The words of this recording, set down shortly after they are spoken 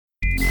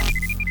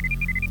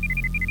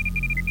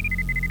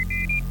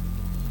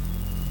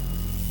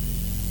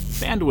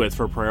Bandwidth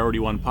for Priority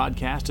One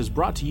Podcast is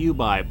brought to you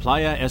by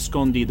Playa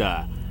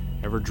Escondida.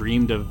 Ever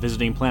dreamed of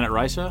visiting Planet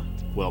Risa?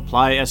 Well,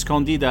 Playa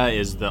Escondida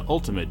is the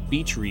ultimate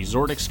beach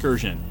resort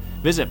excursion.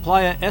 Visit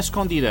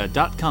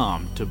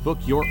playaescondida.com to book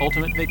your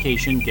ultimate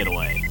vacation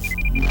getaway.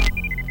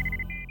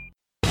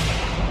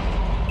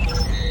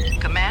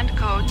 Command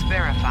codes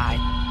verified.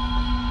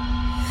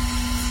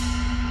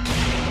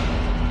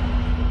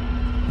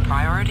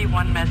 Priority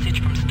 1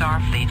 message from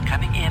Starfleet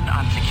coming in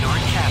on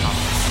secured channel.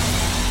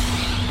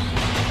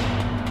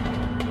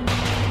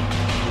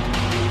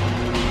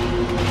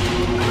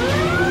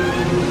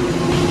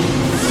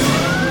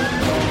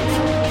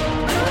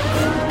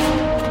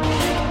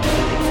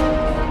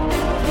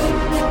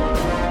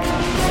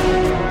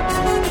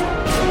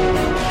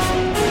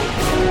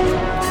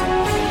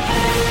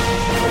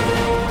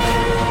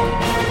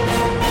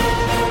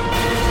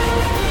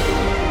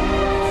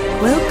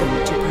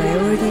 Welcome to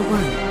Priority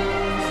One.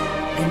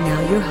 And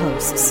now your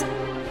hosts.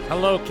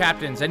 Hello,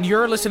 Captains, and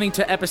you're listening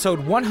to episode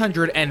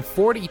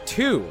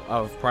 142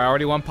 of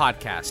Priority One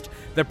Podcast,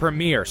 the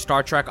premier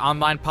Star Trek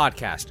online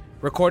podcast,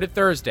 recorded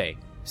Thursday,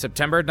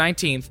 September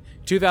 19th,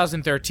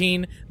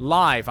 2013,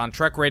 live on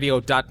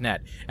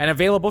TrekRadio.net, and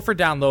available for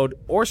download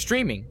or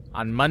streaming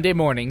on Monday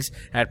mornings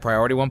at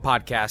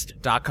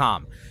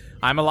PriorityOnePodcast.com.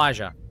 I'm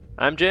Elijah.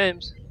 I'm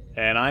James.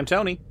 And I'm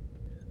Tony.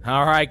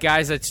 All right,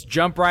 guys, let's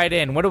jump right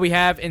in. What do we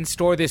have in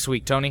store this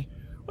week, Tony?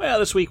 Well,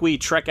 this week we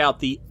trek out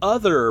the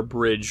other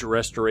bridge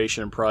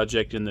restoration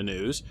project in the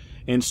news.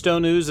 In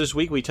Stone News this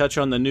week, we touch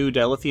on the new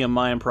dilithium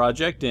mine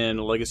project in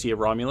Legacy of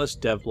Romulus,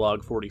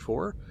 Devlog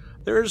 44.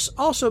 There's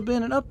also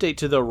been an update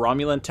to the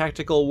Romulan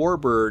Tactical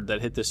Warbird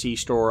that hit the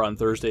C-Store on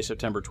Thursday,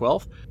 September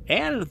 12th.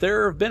 And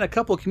there have been a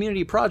couple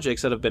community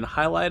projects that have been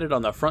highlighted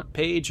on the front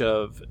page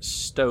of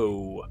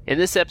Stowe. In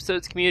this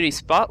episode's Community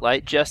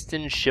Spotlight,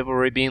 Justin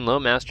Chivalry Bean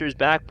Lowmaster is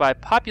back by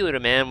popular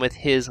demand with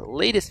his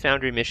latest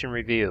Foundry mission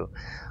review.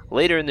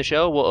 Later in the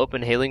show, we'll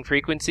open hailing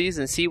frequencies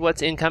and see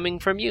what's incoming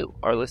from you,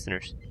 our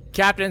listeners.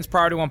 Captain's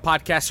Priority One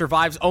Podcast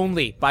survives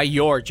only by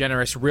your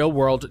generous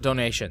real-world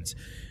donations.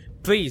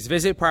 Please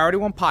visit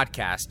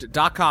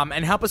PriorityOnePodcast.com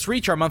and help us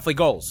reach our monthly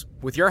goals.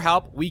 With your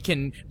help, we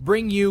can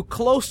bring you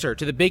closer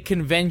to the big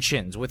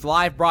conventions with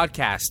live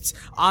broadcasts,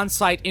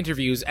 on-site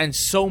interviews, and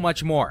so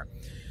much more.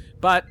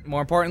 But, more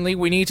importantly,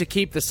 we need to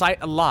keep the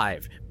site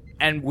alive.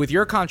 And with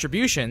your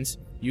contributions,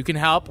 you can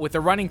help with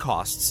the running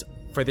costs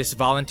for this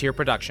volunteer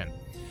production.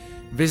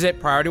 Visit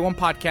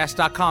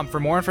PriorityOnePodcast.com for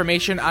more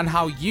information on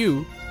how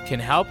you can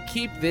help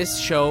keep this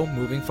show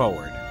moving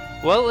forward.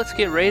 Well, let's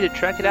get ready to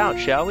trek it out,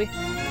 shall we?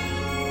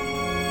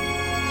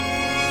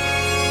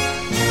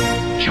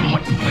 Jim,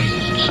 what in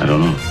places is... I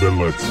don't know. Then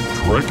let's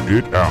trek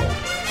it out.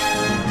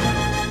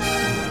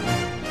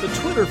 The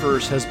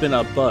Twitterverse has been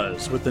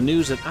abuzz with the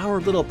news that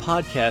our little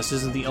podcast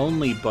isn't the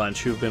only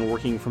bunch who've been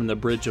working from the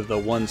bridge of the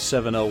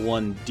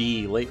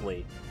 1701D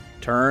lately.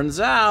 Turns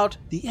out,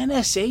 the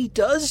NSA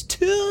does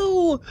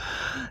too!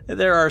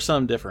 There are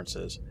some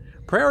differences.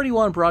 Priority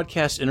One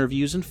broadcasts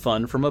interviews and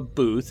fun from a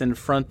booth in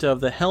front of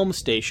the Helm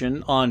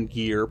Station on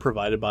gear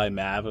provided by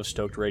Mav of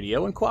Stoked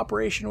Radio in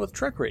cooperation with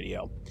Trek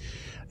Radio.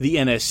 The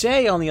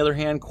NSA, on the other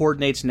hand,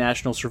 coordinates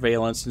national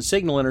surveillance and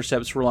signal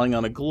intercepts relying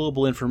on a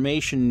global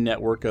information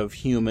network of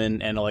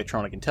human and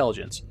electronic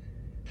intelligence.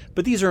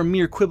 But these are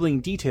mere quibbling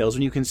details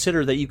when you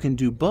consider that you can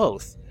do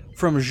both,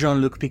 from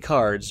Jean-Luc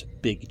Picard's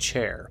big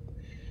chair.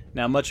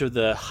 Now, much of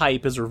the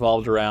hype is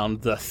revolved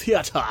around the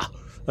theater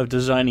of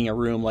designing a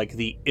room like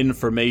the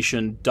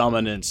Information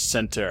Dominance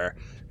Center,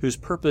 whose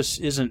purpose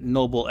isn't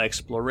noble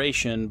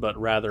exploration, but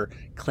rather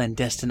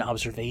clandestine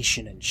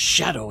observation and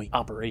shadowy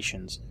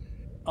operations.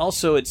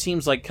 Also, it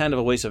seems like kind of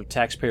a waste of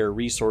taxpayer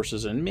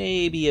resources and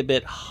maybe a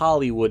bit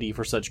Hollywoody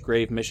for such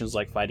grave missions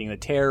like fighting the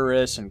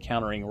terrorists and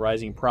countering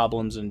rising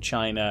problems in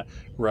China,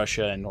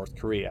 Russia, and North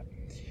Korea.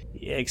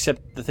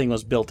 Except the thing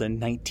was built in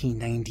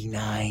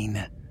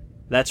 1999.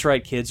 That's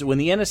right, kids. When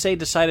the NSA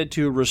decided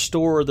to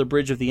restore the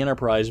bridge of the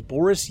Enterprise,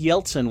 Boris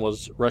Yeltsin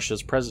was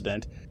Russia's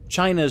president.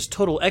 China's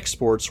total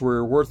exports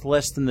were worth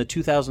less than the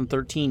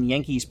 2013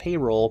 Yankees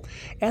payroll,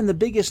 and the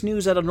biggest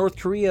news out of North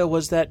Korea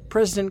was that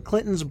President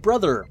Clinton's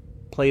brother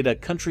played a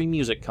country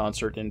music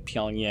concert in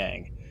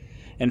Pyongyang.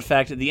 In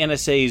fact, the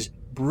NSA's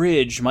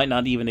bridge might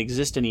not even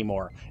exist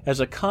anymore,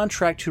 as a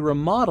contract to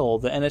remodel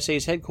the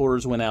NSA's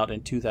headquarters went out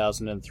in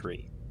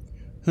 2003.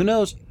 Who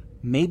knows?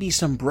 Maybe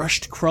some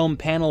brushed chrome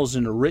panels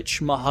and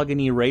rich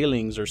mahogany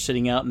railings are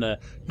sitting out in a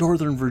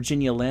Northern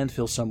Virginia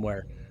landfill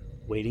somewhere,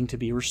 waiting to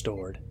be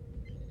restored.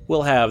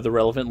 We'll have the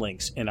relevant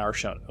links in our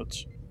show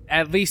notes.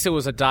 At least it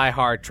was a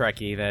die-hard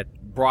Trekkie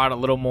that brought a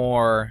little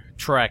more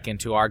Trek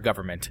into our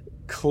government.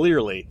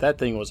 Clearly, that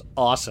thing was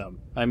awesome.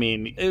 I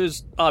mean, it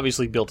was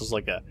obviously built as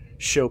like a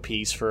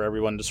showpiece for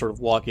everyone to sort of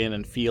walk in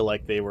and feel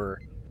like they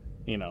were,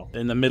 you know,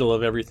 in the middle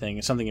of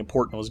everything, something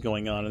important was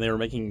going on, and they were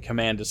making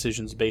command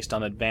decisions based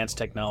on advanced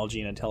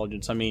technology and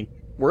intelligence. I mean,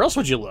 where else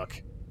would you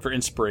look for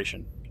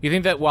inspiration? You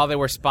think that while they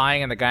were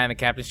spying and the guy in the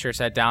captain's chair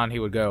sat down, he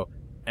would go,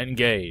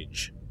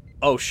 "Engage"?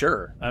 Oh,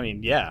 sure. I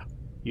mean, yeah.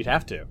 You'd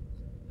have to.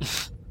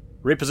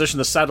 Reposition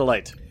the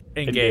satellite.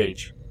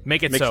 Engage.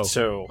 Make it Make so. it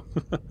so.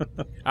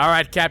 All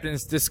right,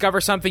 Captains,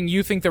 discover something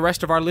you think the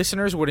rest of our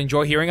listeners would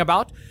enjoy hearing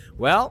about?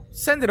 Well,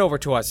 send it over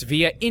to us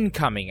via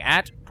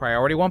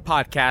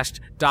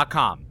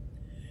incoming@PriorityOnePodcast.com.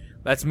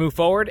 Let's move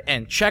forward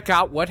and check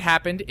out what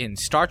happened in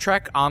Star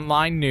Trek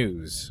Online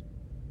news.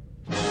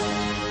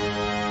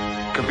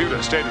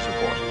 Computer status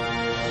report.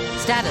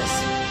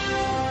 Status.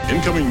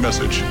 Incoming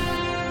message.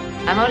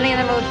 I'm only in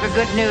the mood for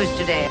good news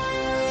today.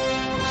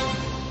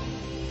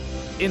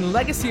 In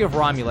Legacy of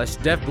Romulus,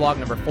 devblog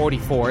number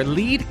 44,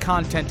 lead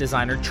content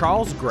designer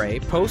Charles Gray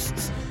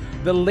posts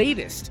the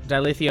latest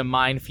dilithium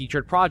mine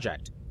featured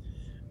project.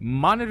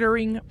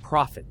 Monitoring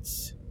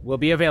Profits will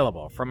be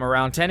available from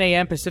around 10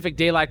 a.m. Pacific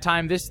Daylight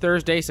Time this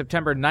Thursday,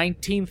 September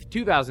 19th,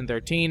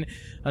 2013,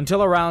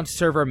 until around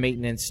server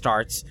maintenance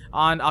starts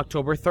on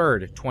October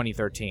 3rd,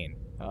 2013,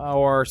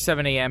 or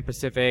 7 a.m.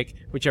 Pacific,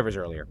 whichever's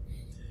earlier.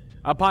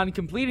 Upon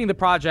completing the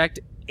project,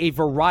 a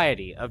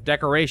variety of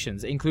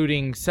decorations,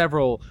 including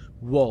several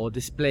wall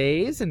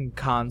displays and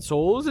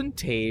consoles and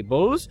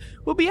tables,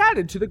 will be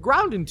added to the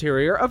ground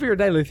interior of your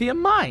dilithium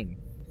mine.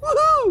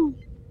 Woohoo!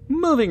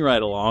 Moving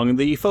right along,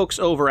 the folks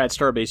over at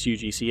Starbase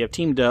UGC have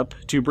teamed up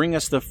to bring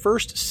us the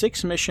first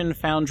 6-mission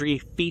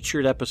Foundry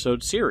featured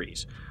episode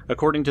series.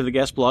 According to the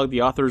guest blog,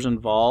 the authors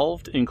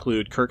involved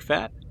include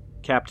Kirkfat,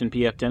 Captain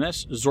P.F.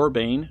 Dennis,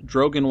 Zorbane,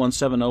 Drogan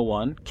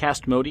 1701,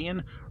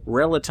 Castmodian,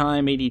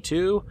 Relatime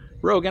 82,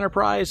 Rogue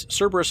Enterprise,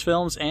 Cerberus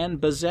Films,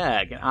 and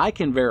Bazag. I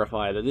can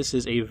verify that this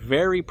is a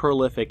very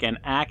prolific and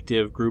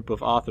active group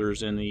of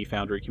authors in the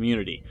Foundry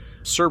community.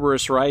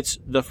 Cerberus writes,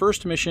 the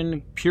first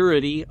mission,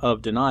 Purity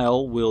of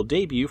Denial, will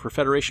debut for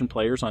Federation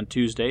players on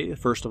Tuesday, the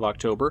 1st of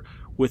October,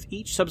 with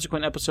each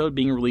subsequent episode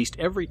being released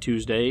every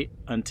Tuesday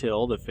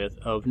until the 5th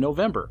of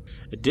November.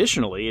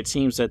 Additionally, it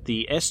seems that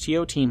the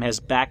STO team has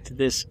backed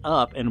this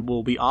up and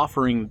will be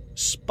offering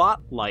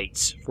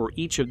spotlights for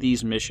each of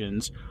these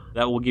missions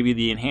that will give you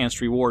the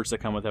enhanced rewards that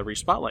come with every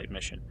Spotlight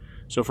mission.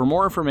 So for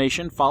more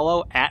information,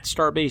 follow at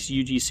Starbase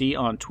UGC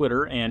on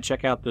Twitter and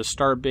check out the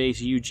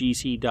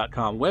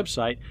StarbaseUGC.com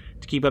website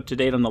to keep up to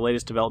date on the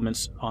latest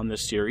developments on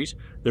this series.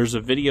 There's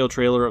a video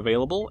trailer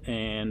available,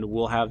 and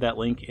we'll have that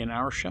link in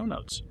our show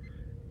notes.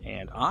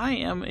 And I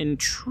am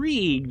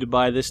intrigued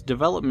by this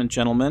development,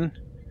 gentlemen,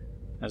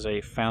 as a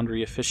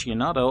Foundry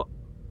aficionado.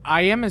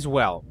 I am as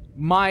well.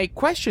 My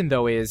question,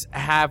 though, is,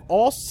 have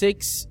all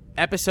 6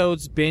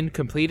 episodes been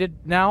completed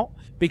now?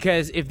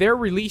 Because if they're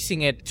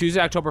releasing it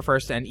Tuesday, October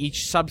 1st, and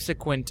each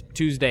subsequent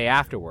Tuesday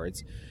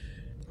afterwards,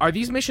 are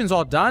these missions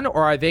all done,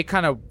 or are they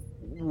kind of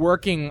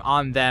working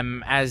on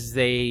them as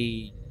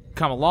they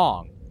come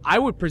along? I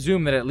would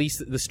presume that at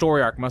least the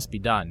story arc must be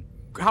done.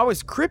 How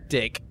is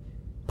Cryptic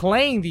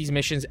playing these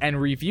missions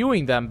and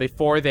reviewing them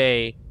before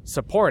they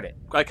support it?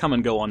 I come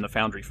and go on the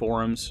Foundry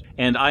forums,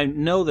 and I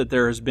know that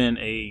there has been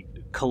a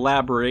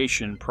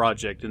collaboration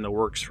project in the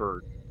works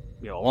for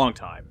a long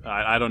time.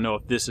 I don't know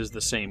if this is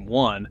the same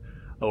one,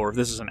 or if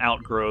this is an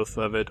outgrowth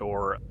of it,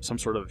 or some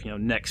sort of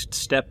next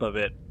step of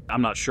it.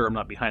 I'm not sure. I'm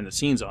not behind the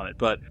scenes on it.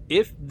 But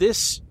if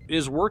this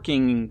is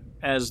working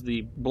as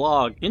the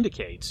blog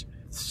indicates,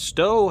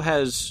 Stowe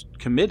has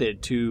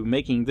committed to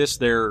making this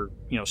their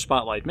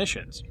Spotlight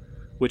missions,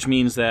 which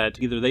means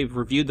that either they've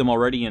reviewed them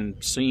already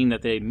and seen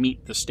that they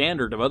meet the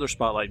standard of other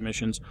Spotlight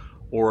missions,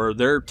 or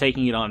they're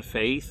taking it on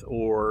faith,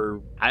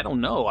 or I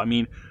don't know. I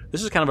mean,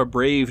 this is kind of a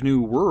brave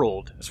new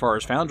world as far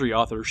as Foundry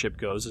authorship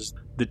goes, is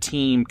the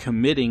team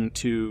committing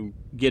to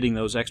getting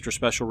those extra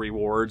special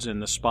rewards in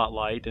the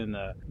Spotlight and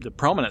the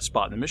prominent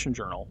spot in the mission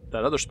journal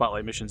that other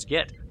Spotlight missions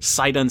get,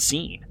 sight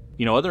unseen.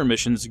 Other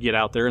missions get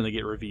out there and they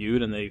get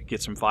reviewed and they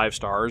get some 5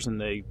 stars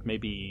and they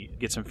maybe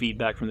get some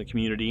feedback from the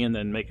community and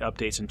then make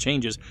updates and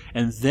changes,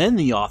 and then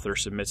the author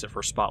submits it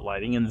for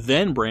spotlighting, and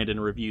then Brandon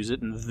reviews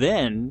it, and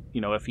then,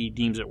 if he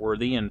deems it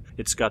worthy and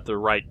it's got the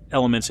right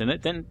elements in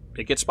it, then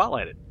it gets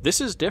spotlighted. This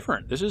is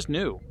different. This is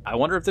new. I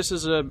wonder if this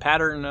is a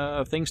pattern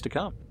of things to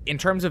come. In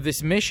terms of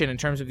this mission, in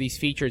terms of these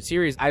featured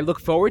series, I look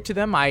forward to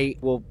them. I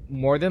will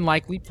more than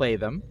likely play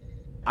them.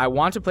 I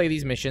want to play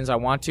these missions. I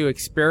want to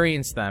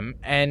experience them,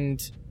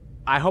 and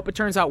I hope it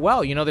turns out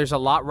well. There's a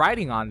lot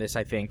riding on this,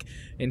 I think,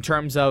 in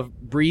terms of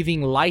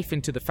breathing life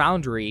into the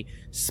Foundry,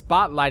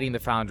 spotlighting the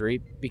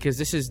Foundry, because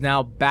this is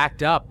now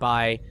backed up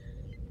by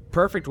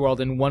Perfect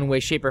World in one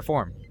way, shape, or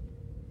form.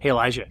 Hey,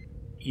 Elijah,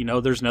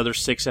 there's another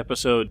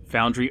 6-episode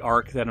Foundry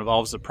arc that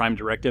involves the Prime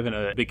Directive and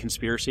a big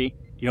conspiracy.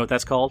 You know what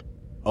that's called?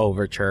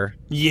 Overture.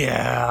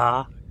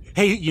 Yeah.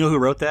 Hey, you know who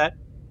wrote that?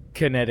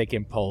 Kinetic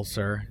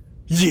Impulsor.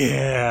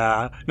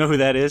 Yeah. Know who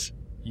that is?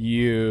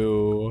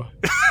 You.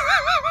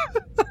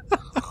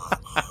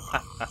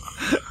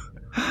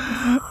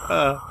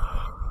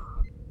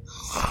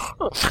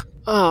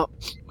 Oh,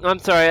 I'm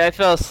sorry, I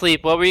fell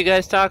asleep. What were you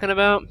guys talking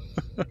about?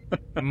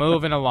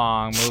 Moving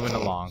along.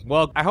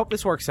 Well, I hope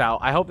this works out.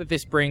 I hope that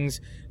this brings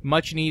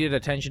much needed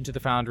attention to the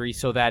Foundry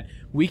so that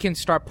we can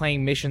start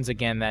playing missions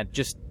again that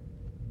just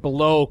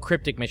blow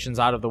Cryptic missions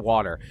out of the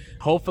water.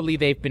 Hopefully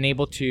they've been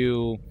able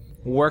to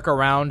work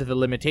around the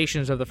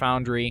limitations of the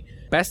Foundry.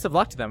 Best of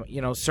luck to them.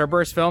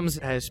 Cerberus Films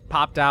has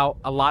popped out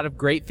a lot of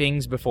great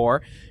things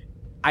before.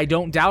 I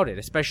don't doubt it,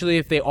 especially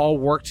if they all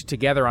worked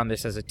together on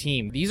this as a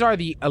team. These are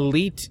the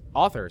elite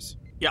authors.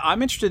 Yeah,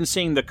 I'm interested in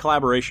seeing the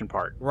collaboration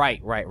part.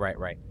 Right.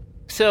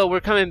 So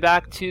we're coming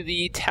back to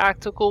the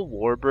Tactical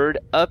Warbird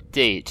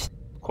update.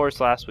 Of course,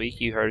 last week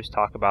you heard us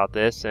talk about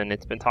this, and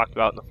it's been talked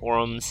about in the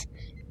forums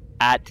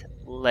at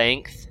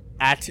length.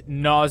 Ad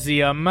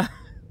nauseum.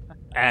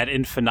 Ad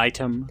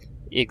infinitum.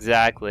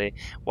 Exactly.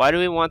 Why do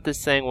we want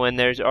this thing when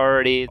there's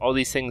already all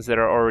these things that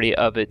are already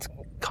of its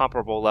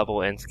comparable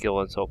level and skill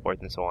and so forth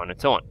and so on and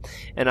so on?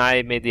 And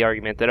I made the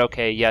argument that,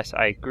 okay, yes,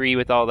 I agree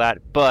with all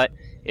that, but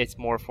it's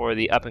more for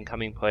the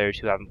up-and-coming players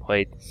who haven't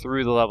played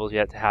through the levels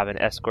yet to have an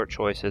escort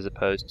choice as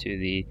opposed to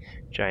the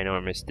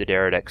ginormous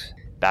D'Deridex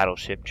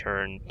battleship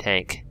turn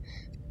tank.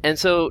 And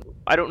so,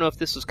 I don't know if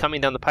this was coming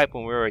down the pipe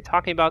when we were already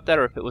talking about that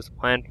or if it was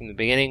planned from the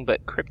beginning,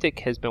 but Cryptic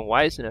has been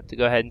wise enough to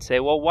go ahead and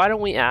say, well, why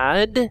don't we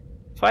add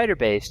fighter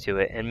base to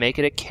it and make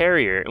it a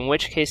carrier, in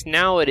which case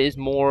now it is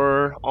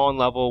more on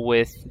level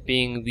with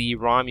being the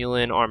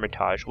Romulan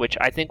Armitage, which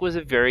I think was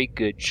a very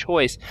good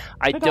choice.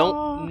 I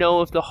don't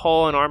know if the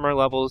hull and armor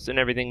levels and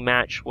everything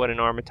match what an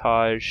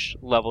Armitage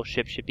level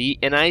ship should be,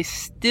 and I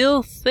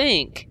still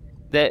think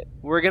that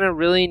we're going to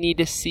really need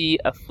to see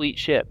a fleet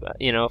ship,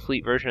 a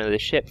fleet version of the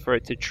ship for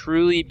it to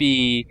truly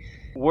be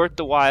worth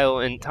the while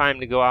and time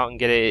to go out and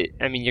get it.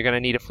 I mean, you're going to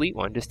need a fleet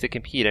one just to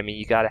compete. I mean,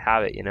 you got to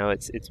have it,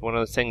 it's one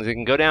of those things. It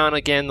can go down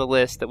again the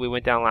list that we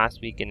went down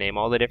last week and name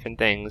all the different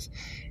things,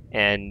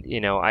 and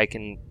I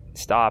can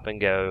stop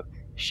and go,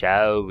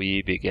 shall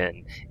we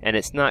begin? And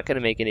it's not going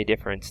to make any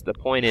difference. The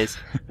point is,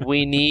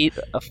 we need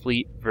a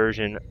fleet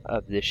version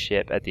of this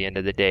ship at the end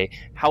of the day.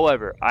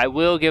 However, I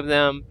will give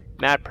them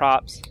mad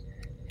props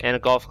and a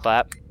golf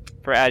clap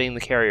for adding the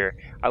carrier.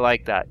 I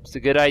like that. It's a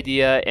good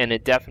idea, and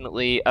it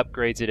definitely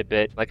upgrades it a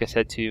bit, like I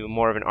said, to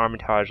more of an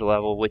Armitage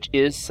level, which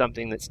is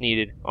something that's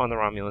needed on the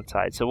Romulan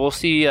side. So we'll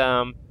see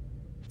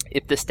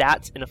if the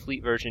stats in a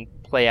fleet version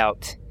play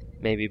out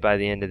maybe by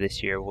the end of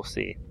this year. We'll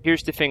see.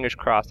 Here's the fingers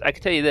crossed. I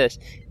can tell you this.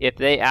 If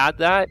they add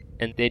that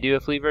and they do a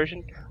fleet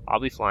version, I'll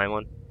be flying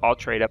one. I'll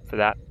trade up for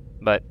that.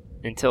 But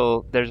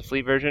until there's a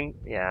fleet version,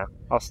 yeah,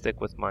 I'll stick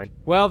with mine.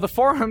 Well, the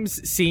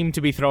forums seem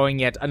to be throwing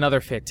yet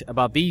another fit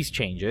about these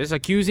changes,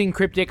 accusing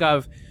Cryptic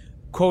of,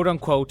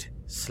 quote-unquote,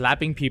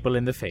 slapping people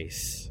in the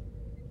face.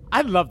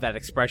 I love that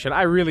expression.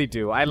 I really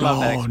do. I love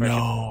that expression.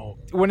 No.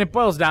 When it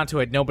boils down to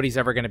it, nobody's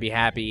ever going to be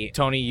happy.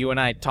 Tony, you and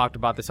I talked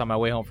about this on my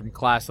way home from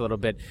class a little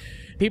bit.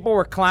 People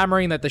were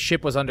clamoring that the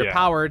ship was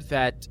underpowered,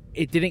 that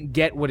it didn't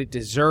get what it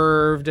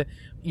deserved.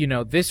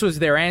 This was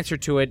their answer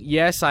to it.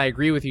 Yes, I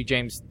agree with you,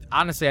 James.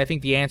 Honestly, I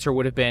think the answer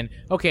would have been,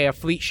 okay, a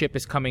fleet ship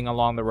is coming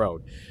along the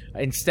road,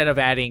 instead of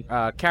adding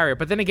a carrier.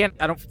 But then again,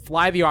 I don't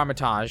fly the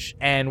Armitage,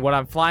 and what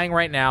I'm flying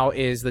right now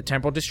is the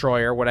Temporal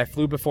Destroyer. What I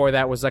flew before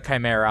that was the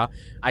Chimera.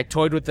 I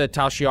toyed with the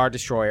Tal Shiar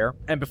Destroyer,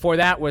 and before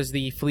that was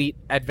the Fleet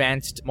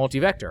Advanced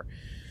Multi-Vector.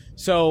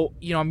 So,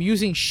 I'm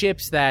using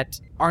ships that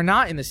are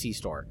not in the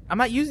C-Store. I'm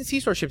not using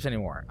C-Store ships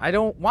anymore. I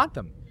don't want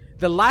them.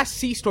 The last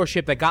C-Store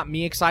ship that got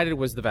me excited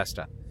was the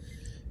Vesta.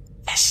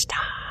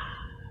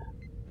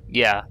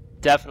 Yeah,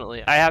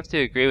 definitely. I have to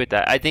agree with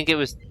that. I think it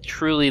was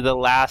truly the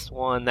last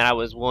one that I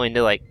was willing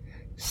to,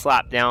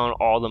 slap down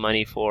all the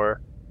money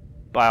for,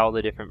 buy all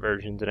the different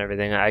versions and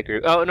everything. I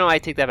agree. Oh, no, I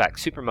take that back.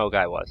 Super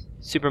Mogai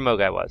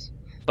was.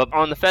 But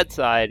on the Fed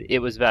side, it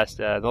was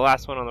Vesta. The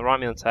last one on the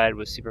Romulan side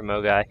was Super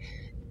Mogai.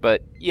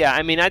 But, yeah,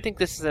 I mean, I think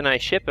this is a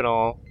nice ship and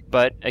all.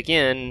 But,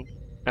 again,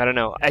 I don't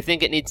know. I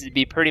think it needs to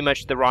be pretty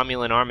much the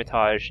Romulan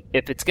Armitage.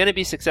 If it's going to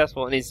be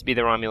successful, it needs to be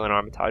the Romulan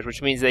Armitage,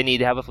 which means they need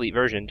to have a fleet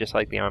version, just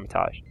like the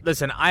Armitage.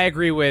 Listen, I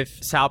agree with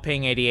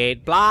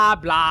Salping88. Blah,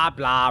 blah,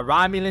 blah.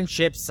 Romulan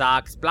ship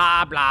sucks.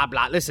 Blah, blah,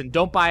 blah. Listen,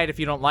 don't buy it if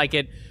you don't like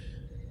it.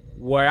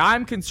 Where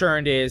I'm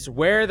concerned is,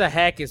 where the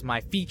heck is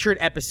my featured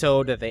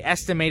episode that they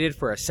estimated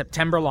for a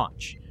September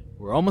launch?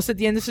 We're almost at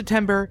the end of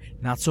September,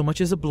 not so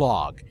much as a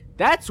blog.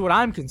 That's what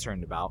I'm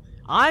concerned about.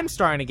 I'm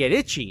starting to get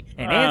itchy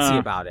and antsy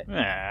about it.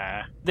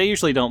 They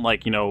usually don't,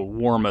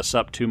 warm us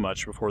up too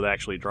much before they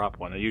actually drop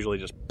one. They usually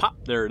just pop,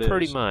 there it is.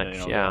 Pretty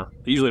much, yeah.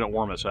 They usually don't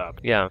warm us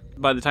up. Yeah.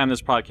 By the time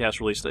this podcast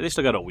released, they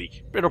still got a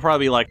week. It'll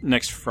probably be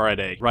next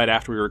Friday. Right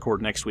after we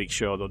record next week's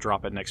show, they'll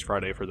drop it next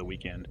Friday for the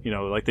weekend.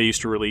 Like they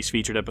used to release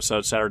featured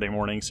episodes Saturday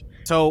mornings.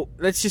 So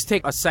let's just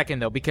take a second,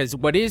 though, because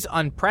what is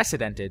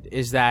unprecedented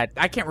is that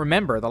I can't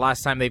remember the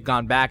last time they've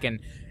gone back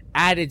and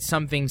added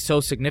something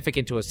so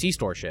significant to a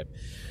C-Store ship.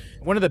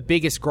 One of the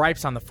biggest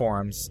gripes on the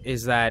forums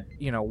is that,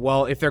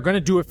 if they're going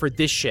to do it for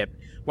this ship,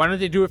 why don't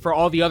they do it for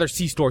all the other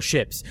C-Store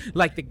ships,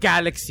 like the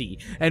Galaxy,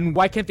 and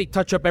why can't they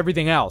touch up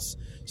everything else?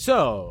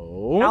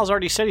 So... Al's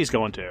already said he's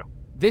going to.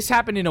 This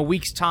happened in a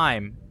week's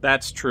time.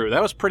 That's true.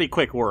 That was pretty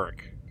quick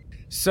work.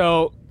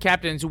 So,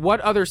 Captains,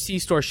 what other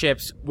C-Store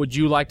ships would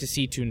you like to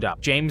see tuned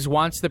up? James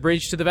wants the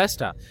bridge to the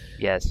Vesta.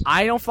 Yes.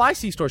 I don't fly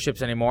C-Store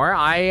ships anymore.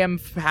 I am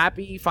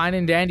happy, fine,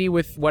 and dandy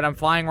with what I'm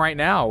flying right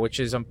now, which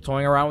is I'm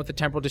toying around with the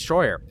Temporal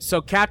Destroyer.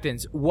 So,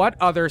 Captains, what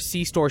other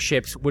C-Store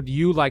ships would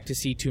you like to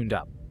see tuned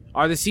up?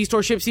 Are the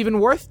C-Store ships even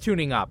worth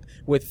tuning up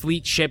with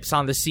fleet ships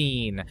on the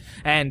scene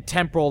and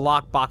temporal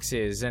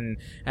lockboxes and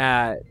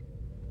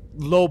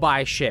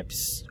low-buy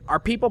ships. Are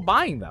people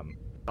buying them?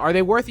 Are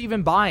they worth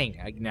even buying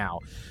now?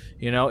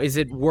 You know, is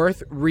it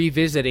worth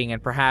revisiting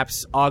and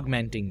perhaps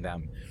augmenting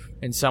them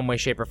in some way,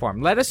 shape, or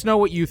form? Let us know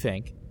what you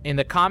think in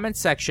the comments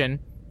section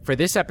for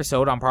this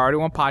episode on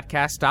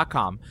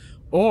PriorityOnePodcast.com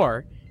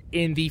or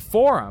in the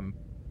forum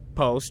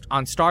post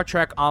on Star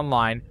Trek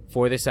Online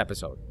for this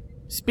episode.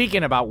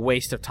 Speaking about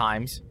waste of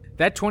times,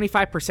 that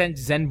 25%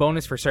 Zen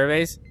bonus for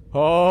surveys,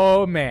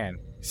 oh man.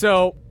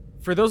 So,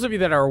 for those of you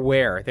that are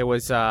aware, there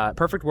was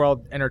Perfect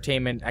World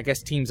Entertainment, I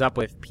guess, teams up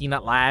with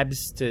Peanut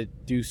Labs to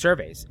do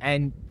surveys.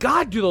 And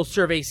God, do those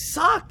surveys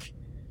suck!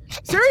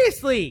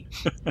 Seriously!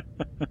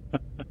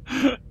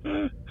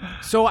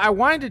 So I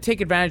wanted to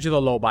take advantage of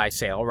the low-buy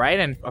sale, right?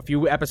 And a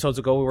few episodes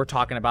ago, we were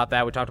talking about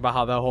that. We talked about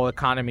how the whole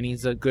economy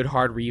needs a good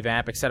hard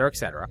revamp, et cetera, et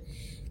cetera.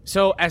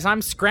 So as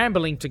I'm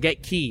scrambling to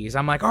get keys,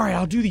 I'm like, all right,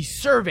 I'll do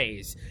these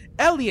surveys.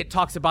 Elliot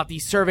talks about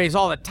these surveys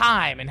all the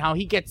time and how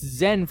he gets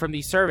Zen from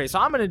these surveys. So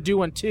I'm going to do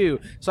one too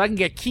so I can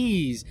get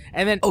keys.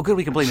 And then... Oh, good,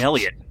 we can blame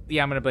Elliot.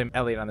 Yeah, I'm going to blame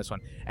Elliot on this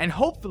one. And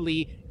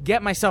hopefully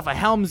get myself a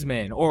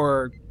helmsman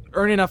or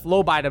earn enough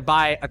low-buy to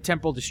buy a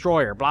Temporal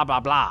Destroyer, blah,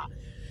 blah, blah.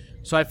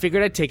 So I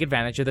figured I'd take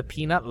advantage of the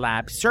Peanut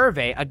Lab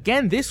survey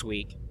again this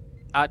week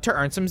to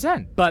earn some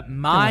Zen. But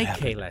my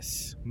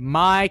Kalis,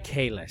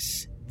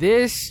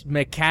 this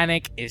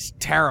mechanic is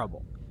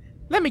terrible.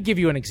 Let me give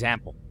you an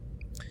example.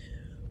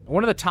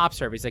 One of the top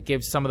surveys that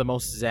gives some of the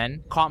most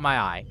Zen caught my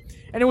eye,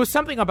 and it was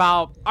something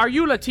about, are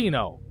you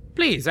Latino?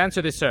 Please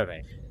answer this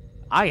survey.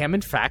 I am,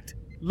 in fact,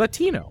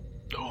 Latino.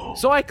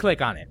 So I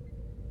click on it.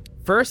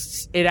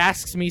 First, it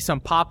asks me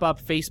some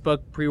pop-up Facebook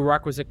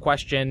prerequisite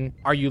question,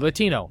 are you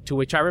Latino? To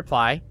which I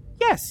reply,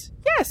 yes,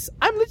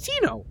 I'm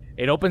Latino.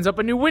 It opens up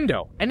a new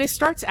window, and it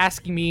starts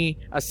asking me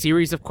a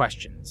series of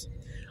questions.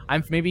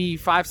 I'm maybe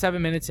 5-7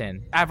 minutes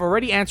in. I've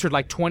already answered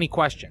like 20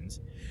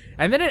 questions.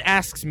 And then it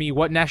asks me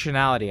what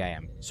nationality I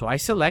am. So I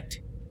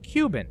select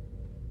Cuban.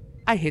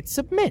 I hit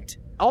submit.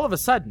 All of a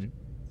sudden,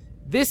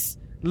 this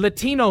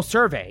Latino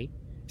survey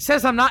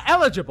says I'm not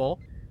eligible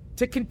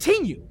to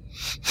continue.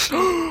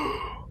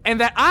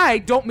 And that I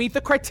don't meet the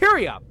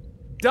criteria.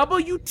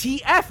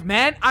 WTF,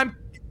 man.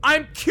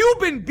 I'm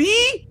Cuban,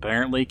 B!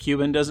 Apparently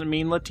Cuban doesn't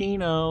mean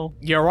Latino.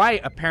 You're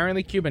right.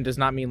 Apparently Cuban does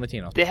not mean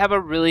Latino. They have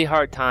a really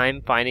hard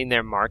time finding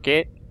their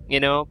market. You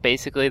know,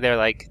 basically they're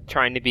like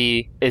trying to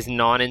be as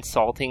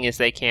non-insulting as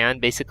they can.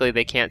 Basically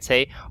they can't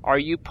say, are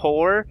you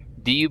poor?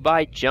 Do you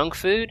buy junk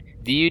food?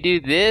 Do you do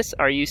this?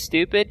 Are you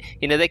stupid?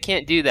 You know, they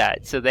can't do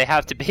that. So they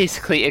have to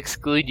basically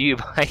exclude you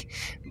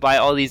by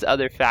all these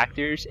other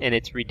factors, and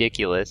it's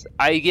ridiculous.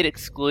 I get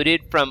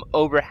excluded from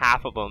over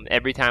half of them.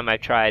 Every time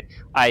I've tried,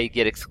 I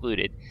get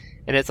excluded.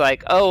 And it's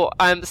like, oh,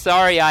 I'm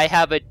sorry, I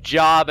have a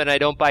job and I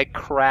don't buy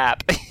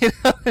crap.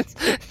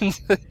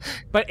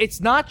 But it's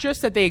not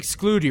just that they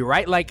exclude you,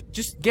 right? Like,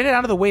 just get it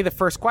out of the way the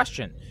first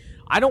question.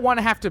 I don't want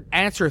to have to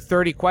answer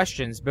 30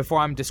 questions before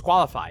I'm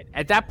disqualified.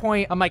 At that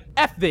point, I'm like,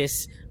 F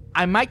this.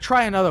 I might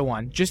try another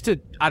one just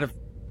out of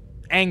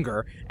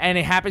anger, and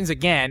it happens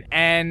again,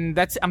 and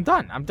I'm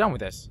done. I'm done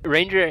with this.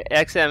 Ranger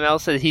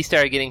XML says he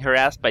started getting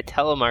harassed by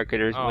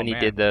telemarketers when he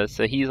did those,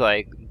 so he's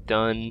like,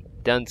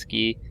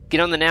 Dunsky. Get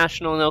on the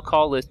national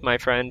no-call list, my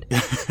friend.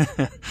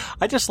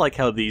 I just like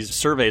how these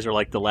surveys are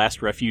like the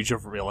last refuge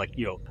of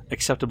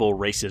acceptable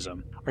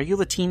racism. Are you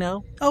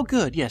Latino? Oh,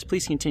 good. Yes,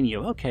 please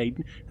continue. Okay,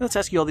 let's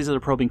ask you all these other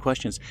probing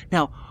questions.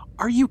 Now,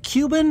 are you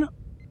Cuban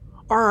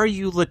or are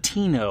you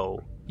Latino?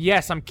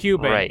 Yes, I'm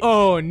Cuban. Right.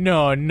 Oh,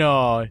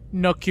 no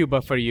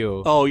Cuba for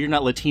you. Oh, you're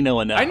not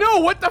Latino enough. I know,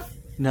 what the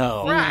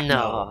No.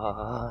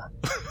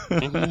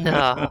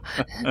 No.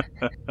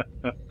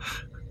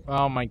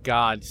 Oh my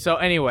god. So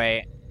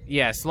anyway,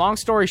 yes, long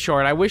story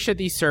short, I wish that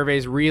these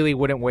surveys really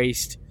wouldn't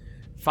waste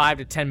 5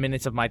 to 10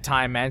 minutes of my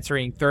time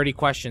answering 30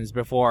 questions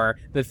before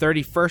the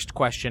 31st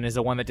question is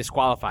the one that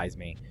disqualifies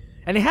me.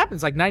 And it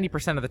happens like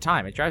 90% of the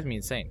time. It drives me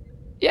insane.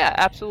 Yeah,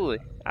 absolutely.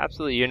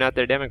 Absolutely. You're not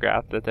their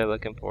demographic that they're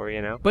looking for,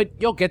 you know? But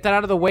you'll get that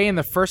out of the way in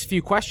the first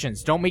few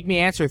questions. Don't make me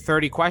answer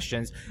 30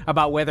 questions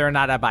about whether or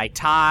not I buy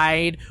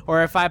Tide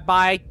or if I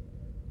buy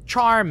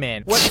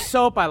Charmin, what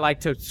soap I like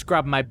to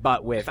scrub my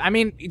butt with. I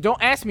mean,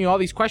 don't ask me all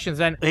these questions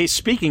then. Hey,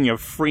 speaking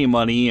of free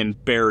money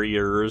and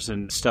barriers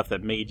and stuff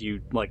that made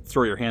you, like,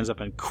 throw your hands up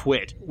and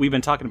quit, we've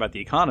been talking about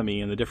the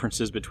economy and the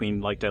differences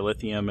between, like,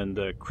 dilithium and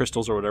the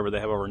crystals or whatever they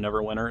have over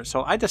Neverwinter.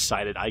 So I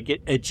decided I'd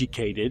get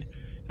educated,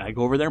 and I'd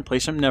go over there and play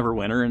some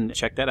Neverwinter and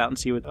check that out and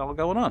see what's all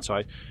going on. So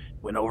I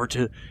went over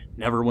to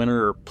Neverwinter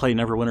or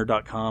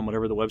playneverwinter.com,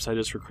 whatever the website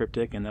is for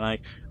Cryptic, and then I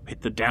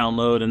hit the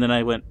download, and then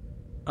I went,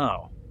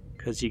 oh,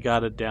 because you got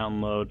to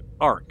download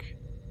Ark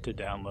to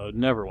download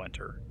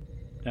Neverwinter.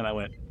 And I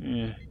went,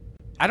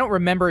 I don't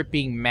remember it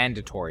being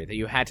mandatory that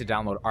you had to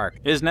download Ark.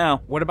 Is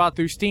now. What about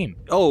through Steam?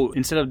 Oh,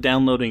 instead of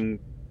downloading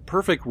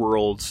Perfect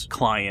World's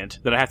client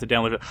that I have to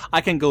download.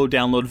 I can go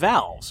download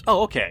Valve's.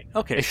 Oh, okay,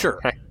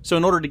 sure. So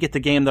in order to get the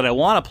game that I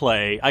want to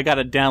play, I got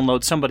to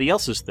download somebody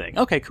else's thing.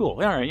 Okay,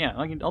 cool. All right, yeah,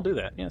 I'll do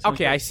that. Yeah,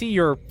 okay, I see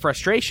your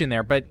frustration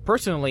there, but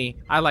personally,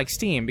 I like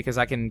Steam because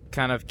I can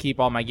kind of keep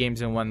all my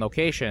games in one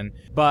location.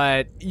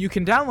 But you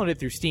can download it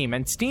through Steam,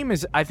 and Steam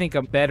is, I think,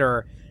 a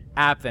better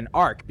app than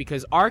Arc,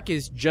 because Arc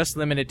is just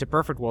limited to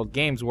Perfect World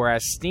games,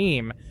 whereas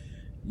Steam,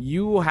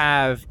 you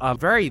have a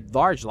very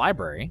large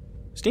library.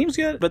 Steam's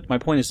good, but my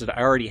point is that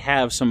I already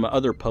have some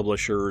other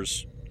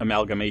publishers'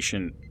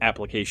 amalgamation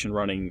application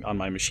running on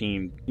my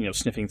machine,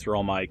 sniffing through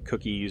all my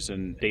cookies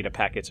and data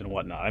packets and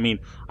whatnot. I mean,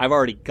 I've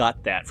already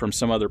got that from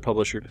some other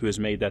publisher who has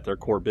made that their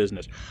core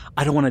business.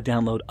 I don't want to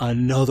download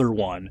another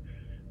one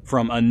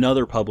from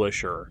another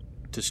publisher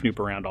to snoop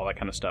around all that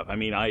kind of stuff. I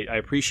mean, I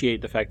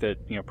appreciate the fact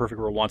that, Perfect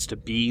World wants to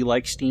be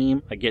like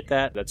Steam. I get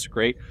that. That's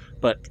great.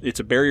 But it's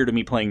a barrier to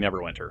me playing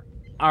Neverwinter.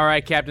 All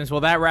right, Captains.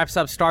 Well, that wraps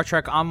up Star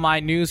Trek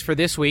Online news for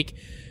this week.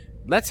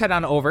 Let's head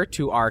on over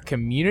to our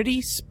Community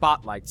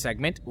Spotlight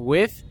segment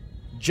with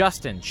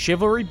Justin,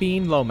 Chivalry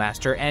Bean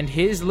Lowmaster, and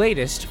his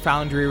latest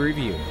Foundry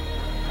review.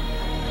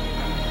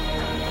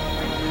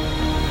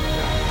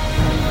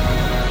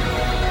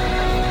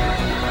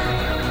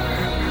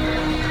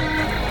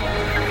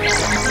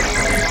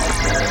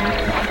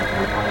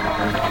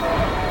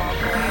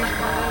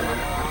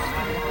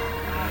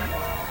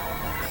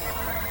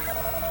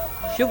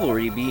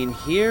 Chivalry Bean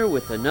here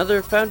with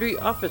another Foundry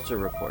Officer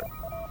report.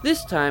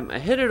 This time I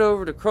headed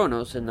over to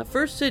Kronos in the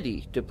First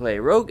City to play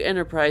Rogue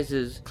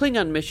Enterprise's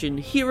Klingon mission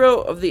Hero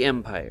of the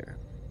Empire.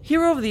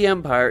 Hero of the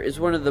Empire is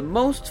one of the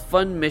most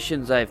fun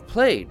missions I've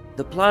played.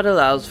 The plot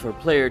allows for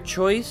player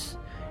choice,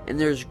 and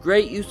there's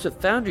great use of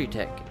Foundry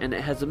tech, and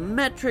it has a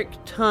metric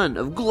ton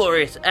of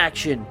glorious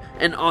action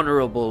and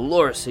honorable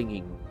lore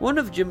singing. One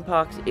of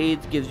Jimpok's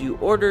aides gives you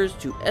orders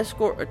to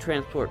escort a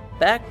transport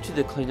back to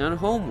the Klingon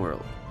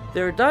homeworld.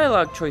 There are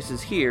dialogue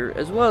choices here,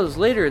 as well as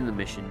later in the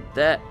mission,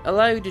 that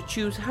allow you to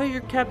choose how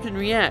your captain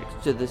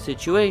reacts to the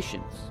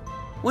situations.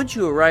 Once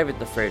you arrive at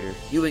the freighter,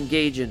 you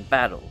engage in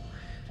battle.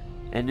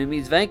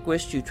 Enemies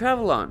vanquished, you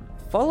travel on,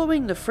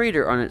 following the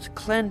freighter on its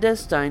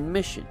clandestine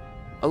mission.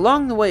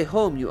 Along the way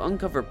home, you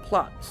uncover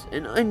plots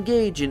and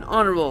engage in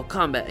honorable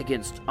combat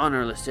against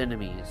honorless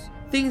enemies.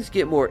 Things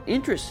get more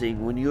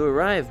interesting when you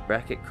arrive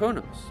back at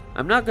Kronos.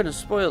 I'm not going to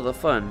spoil the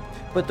fun,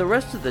 but the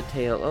rest of the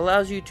tale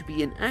allows you to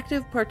be an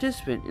active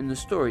participant in the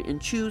story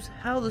and choose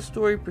how the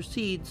story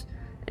proceeds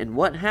and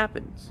what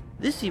happens.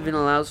 This even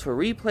allows for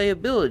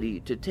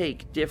replayability to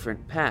take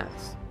different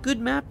paths. Good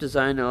map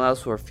design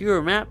allows for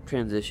fewer map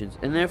transitions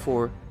and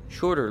therefore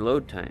shorter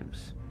load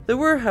times. There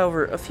were,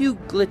 however, a few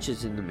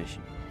glitches in the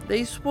mission.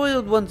 They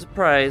spoiled one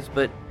surprise,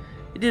 but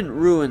it didn't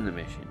ruin the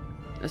mission.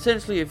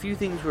 Essentially, a few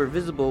things were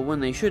visible when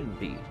they shouldn't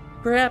be.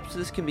 Perhaps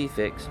this can be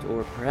fixed,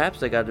 or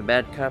perhaps I got a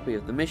bad copy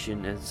of the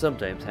mission, as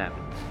sometimes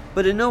happens.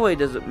 But in no way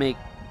does it make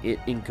it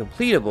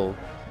incompletable,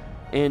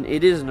 and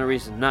it isn't a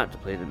reason not to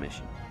play the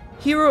mission.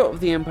 Hero of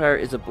the Empire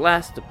is a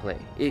blast to play.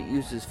 It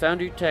uses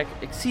Foundry tech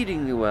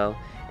exceedingly well,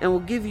 and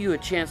will give you a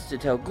chance to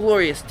tell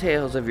glorious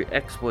tales of your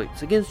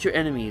exploits against your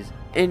enemies,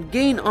 and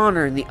gain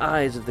honor in the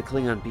eyes of the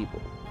Klingon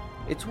people.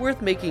 It's worth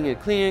making a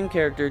Klingon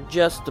character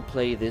just to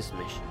play this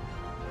mission.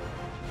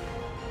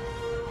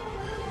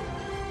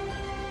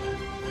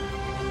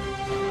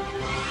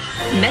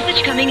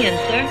 Message coming in,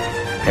 sir.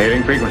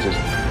 Hailing frequencies.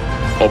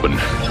 Open.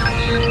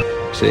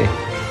 See,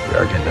 we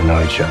are getting to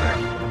know each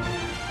other.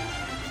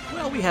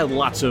 Well, we had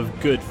lots of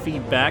good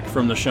feedback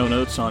from the show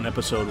notes on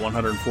episode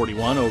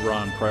 141 over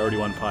on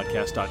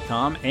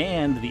PriorityOnePodcast.com,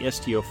 and the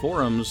STO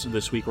forums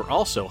this week were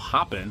also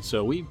hopping,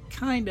 so we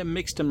kind of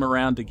mixed them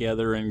around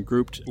together and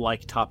grouped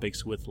like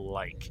topics with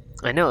like.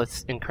 I know,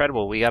 it's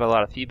incredible. We got a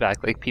lot of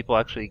feedback. Like, people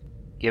actually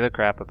give a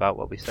crap about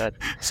what we said.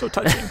 So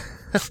touching.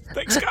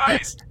 Thanks,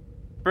 guys.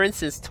 For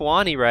instance,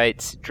 Tawani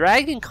writes,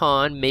 Dragon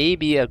Con may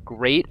be a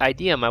great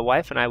idea. My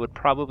wife and I would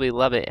probably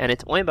love it, and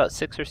it's only about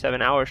 6 or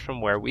 7 hours from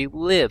where we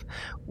live.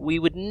 We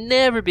would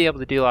never be able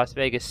to do Las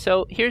Vegas,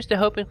 so here's to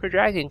hoping for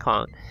Dragon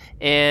Con.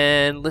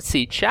 And let's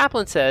see,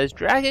 Chaplin says,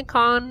 Dragon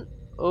Con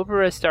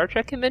over a Star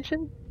Trek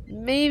convention?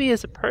 Maybe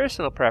as a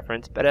personal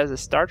preference, but as a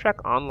Star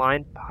Trek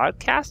Online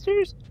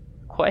podcasters?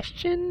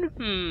 Question?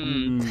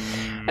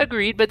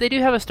 Agreed, but they do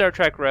have a Star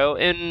Trek row,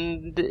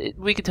 and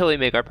we could totally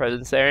make our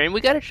presence there, and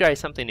we gotta try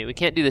something new. We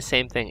can't do the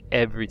same thing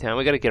every time.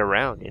 We gotta get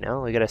around,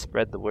 we gotta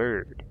spread the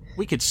word.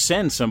 We could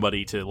send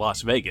somebody to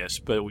Las Vegas,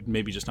 but we'd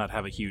maybe just not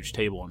have a huge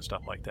table and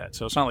stuff like that.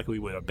 So it's not like we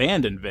would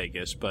abandon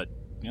Vegas, but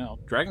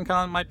Dragon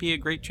Con might be a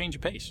great change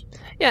of pace.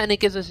 Yeah, and it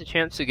gives us a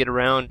chance to get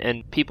around,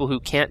 and people who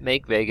can't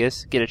make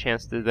Vegas get a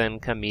chance to then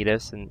come meet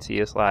us and see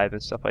us live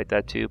and stuff like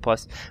that too.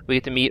 Plus, we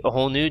get to meet a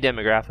whole new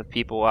demographic of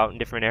people out in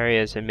different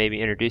areas and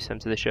maybe introduce them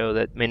to the show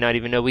that may not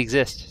even know we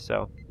exist.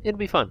 So it'll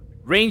be fun.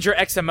 Ranger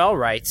XML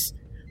writes,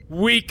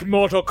 Weak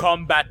Mortal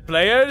Kombat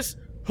players,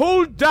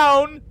 hold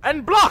down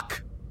and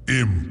block!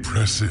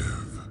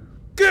 Impressive.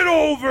 Get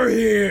over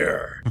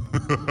here!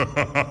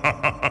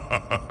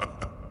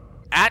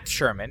 at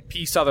Sherman,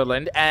 P.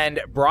 Sutherland, and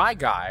Bry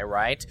Guy,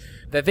 right,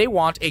 that they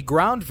want a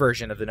ground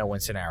version of the no-win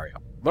scenario.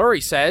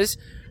 Lurie says,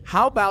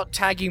 how about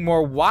tagging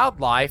more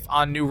wildlife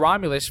on New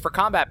Romulus for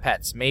combat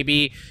pets?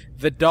 Maybe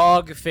the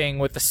dog thing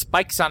with the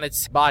spikes on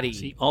its body.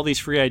 See, all these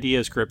free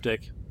ideas,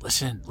 Cryptic.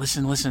 Listen.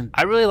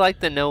 I really like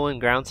the no-win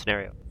ground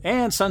scenario.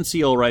 And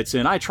Sunseal writes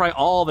in, I try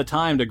all the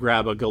time to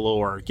grab a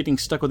galore. Getting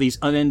stuck with these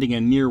unending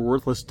and near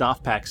worthless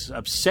DOF packs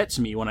upsets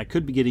me when I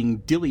could be getting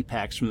dilly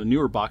packs from the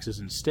newer boxes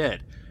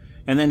instead.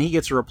 And then he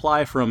gets a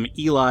reply from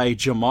Eli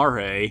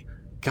Jamare.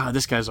 God,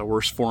 this guy's a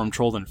worse forum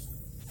troll than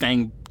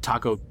Fang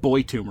Taco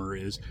Boy Tumor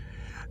is.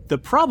 The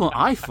problem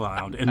I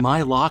found in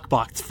my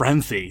lockbox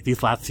frenzy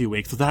these last few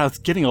weeks was that I was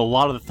getting a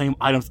lot of the same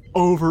items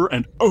over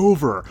and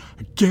over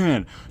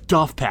again.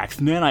 DOF packs,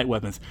 nanite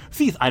weapons.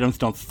 These items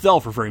don't sell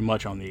for very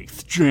much on the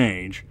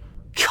exchange.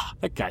 God,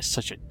 that guy's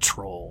such a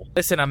troll.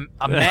 Listen, I'm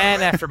a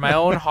man after my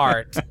own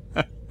heart.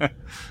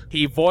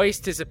 He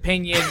voiced his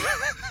opinion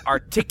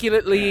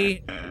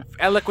articulately,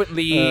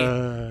 eloquently.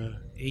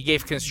 He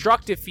gave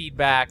constructive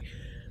feedback.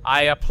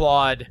 I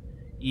applaud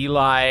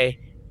Eli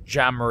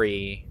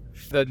Jamari,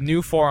 the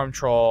new forum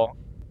troll.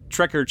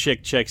 Trekker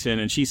Chick checks in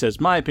and she says,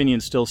 my opinion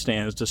still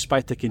stands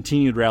despite the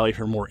continued rally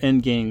for more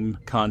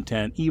endgame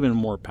content, even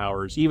more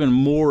powers, even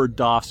more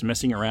DOFs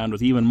messing around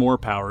with even more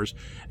powers,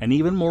 and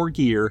even more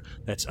gear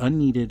that's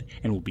unneeded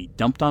and will be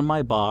dumped on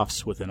my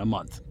boffs within a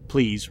month.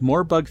 Please,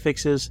 more bug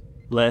fixes,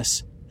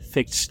 less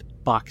fixed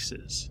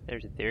boxes.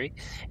 There's a theory.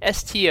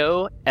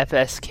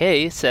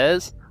 STOFSK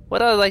says,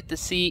 what I'd like to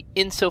see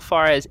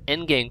insofar as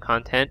endgame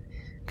content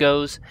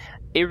goes,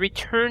 a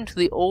return to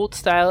the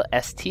old-style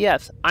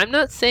STFs. I'm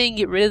not saying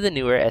get rid of the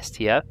newer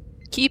STF.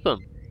 Keep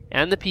them.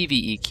 And the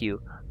PvEQ.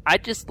 I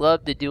just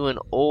love to do an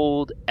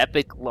old,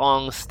 epic,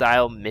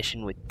 long-style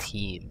mission with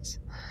teams.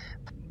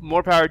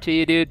 More power to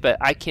you, dude, but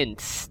I can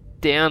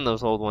stand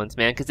those old ones,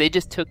 man, because they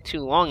just took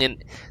too long.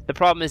 And the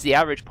problem is the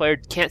average player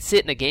can't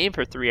sit in a game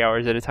for 3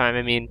 hours at a time.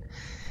 I mean,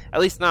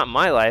 at least not in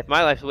my life.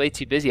 My life's way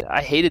too busy.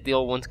 I hated the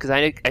old ones because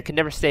I could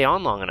never stay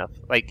on long enough.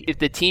 Like, if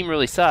the team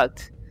really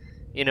sucked,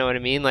 you know what I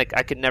mean? Like,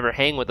 I could never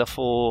hang with a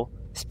full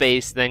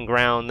space, then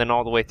ground, then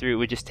all the way through. It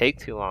would just take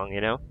too long,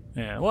 you know?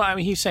 Yeah, well, I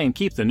mean, he's saying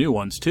keep the new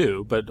ones,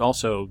 too, but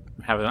also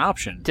have an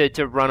option.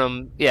 To run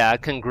them, yeah,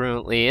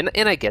 congruently.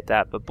 And I get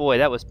that, but boy,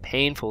 that was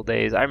painful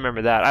days. I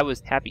remember that. I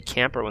was happy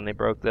camper when they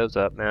broke those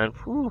up, man.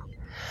 Whew.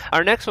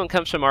 Our next one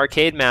comes from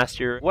Arcade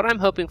Master. What I'm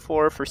hoping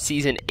for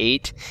Season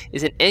 8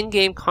 is an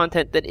endgame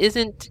content that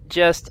isn't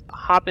just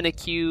hop in a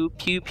queue,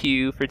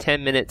 pew-pew for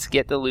 10 minutes,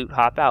 get the loot,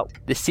 hop out.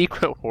 The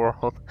Secret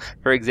World,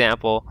 for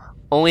example,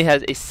 only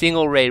has a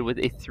single raid with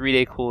a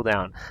 3-day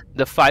cooldown.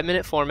 The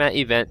 5-minute format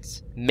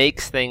events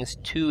makes things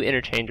too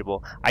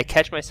interchangeable. I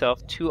catch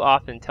myself too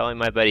often telling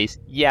my buddies,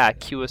 yeah,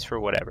 queue us for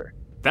whatever.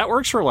 That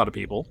works for a lot of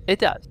people. It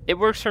does. It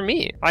works for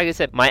me. Like I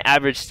said, my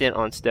average stint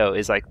on Stowe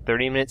is like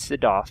 30 minutes to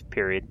DOF,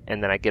 period,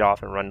 and then I get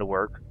off and run to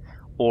work.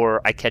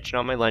 Or I catch it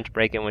on my lunch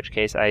break, in which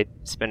case I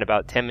spend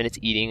about 10 minutes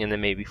eating and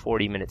then maybe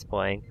 40 minutes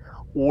playing.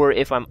 Or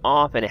if I'm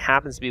off and it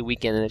happens to be a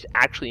weekend and there's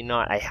actually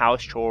not a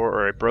house chore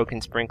or a broken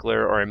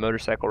sprinkler or a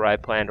motorcycle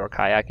ride planned or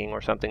kayaking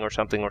or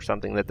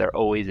something that there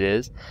always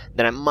is,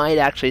 then I might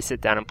actually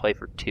sit down and play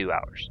for 2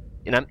 hours.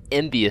 And I'm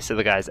envious of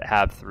the guys that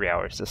have 3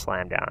 hours to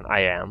slam down.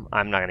 I am.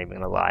 I'm not even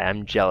going to lie.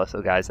 I'm jealous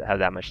of guys that have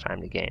that much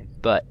time to game.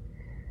 But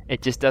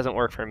it just doesn't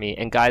work for me.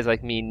 And guys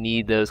like me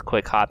need those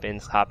quick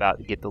hop-ins, hop-out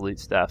to get the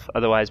loot stuff.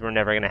 Otherwise, we're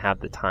never going to have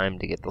the time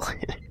to get the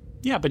loot.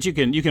 Yeah, but you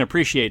can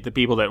appreciate the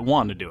people that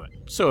want to do it.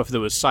 So if it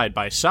was side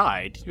by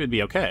side, it would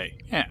be okay.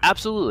 Yeah,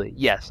 absolutely.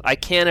 Yes, I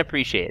can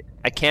appreciate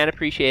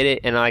it.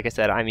 And like I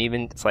said, I'm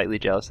even slightly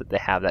jealous that they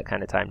have that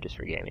kind of time just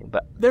for gaming.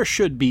 But there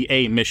should be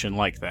a mission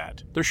like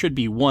that. There should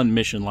be one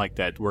mission like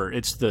that where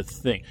it's the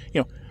thing.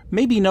 You know,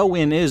 maybe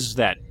no-win is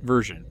that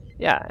version.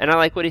 Yeah, and I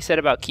like what he said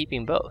about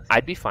keeping both.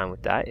 I'd be fine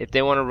with that. If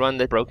they want to run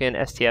the broken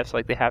STFs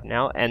like they have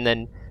now and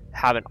then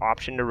have an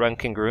option to run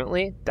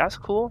congruently, that's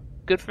cool.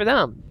 Good for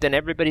them. Then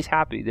everybody's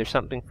happy. There's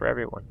something for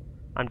everyone.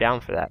 I'm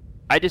down for that.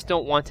 I just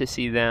don't want to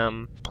see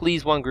them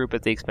please one group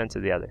at the expense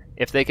of the other.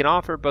 If they can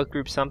offer both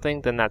groups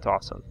something, then that's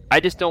awesome.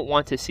 I just don't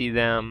want to see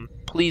them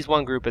please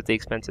one group at the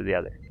expense of the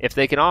other. If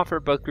they can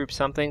offer both groups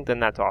something, then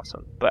that's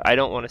awesome. But I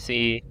don't want to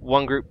see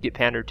one group get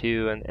pandered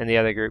to and the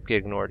other group get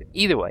ignored.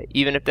 Either way,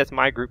 even if that's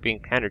my group being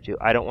pandered to,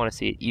 I don't want to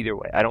see it either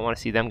way. I don't want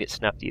to see them get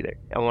snuffed either.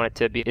 I want it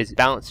to be as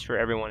balanced for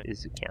everyone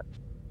as it can.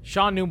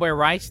 Sean Newboy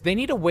writes, they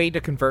need a way to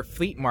convert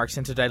fleet marks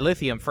into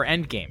dilithium for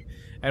endgame.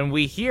 And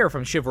we hear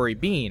from Chivalry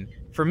Bean,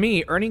 for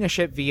me, earning a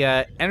ship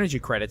via energy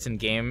credits in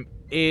game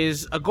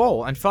is a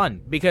goal and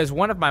fun. Because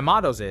one of my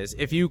mottos is,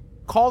 if you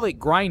call it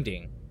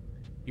grinding,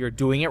 you're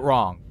doing it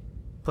wrong.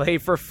 Play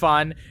for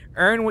fun,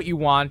 earn what you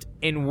want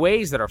in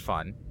ways that are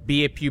fun,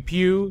 be it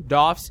pew-pew,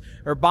 DOFs,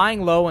 or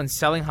buying low and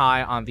selling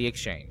high on the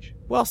exchange.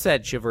 Well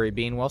said, Chivalry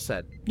Bean, well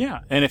said. Yeah,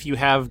 and if you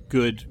have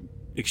good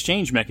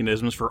exchange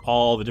mechanisms for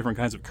all the different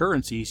kinds of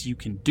currencies, you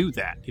can do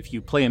that. If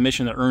you play a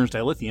mission that earns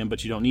dilithium,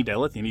 but you don't need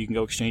dilithium, you can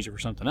go exchange it for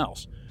something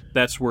else.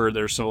 That's where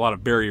there's a lot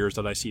of barriers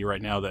that I see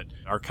right now that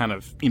are kind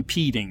of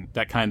impeding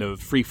that kind of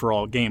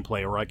free-for-all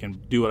gameplay where I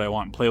can do what I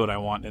want and play what I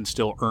want and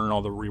still earn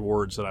all the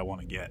rewards that I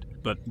want to get.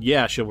 But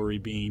yeah, Chivalry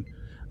Bean.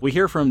 We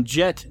hear from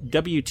Jet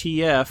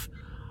WTF.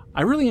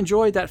 I really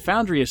enjoyed that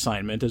Foundry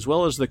assignment as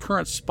well as the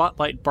current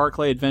Spotlight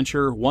Barclay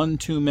adventure, One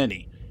Too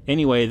Many.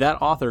 Anyway,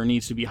 that author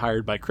needs to be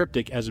hired by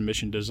Cryptic as a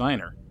mission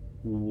designer.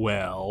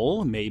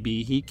 Well,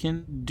 maybe he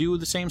can do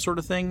the same sort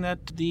of thing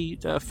that the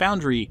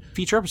Foundry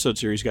feature episode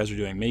series guys are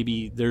doing.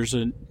 Maybe there's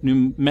a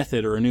new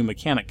method or a new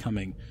mechanic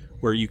coming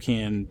where you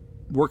can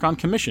work on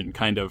commission,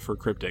 kind of, for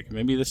Cryptic.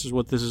 Maybe this is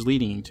what this is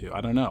leading to.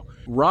 I don't know.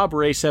 Rob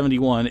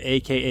Ray71,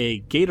 a.k.a.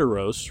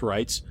 Gatoros,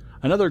 writes,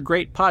 another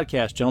great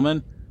podcast,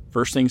 gentlemen.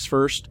 First things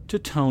first, to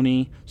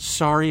Tony,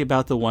 sorry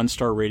about the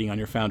 1-star rating on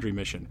your Foundry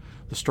mission.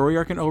 The story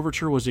arc and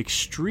overture was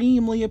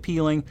extremely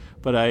appealing,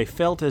 but I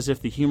felt as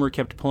if the humor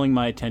kept pulling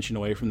my attention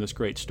away from this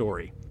great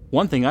story.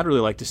 One thing I'd really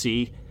like to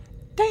see,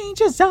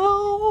 danger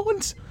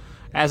zones!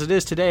 As it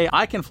is today,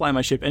 I can fly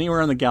my ship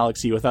anywhere in the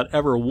galaxy without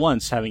ever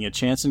once having a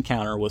chance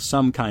encounter with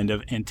some kind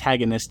of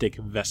antagonistic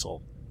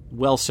vessel.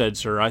 Well said,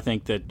 sir. I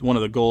think that one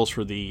of the goals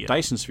for the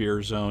Dyson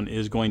Sphere zone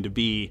is going to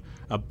be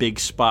a big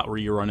spot where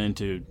you run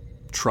into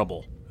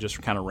trouble, just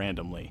kind of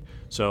randomly.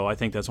 So I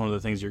think that's one of the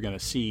things you're going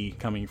to see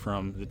coming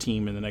from the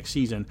team in the next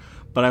season.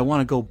 But I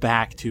want to go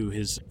back to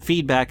his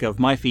feedback of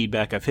my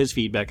feedback of his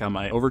feedback on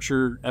my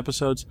Overture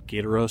episodes.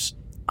 Gatoros,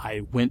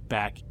 I went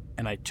back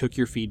and I took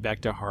your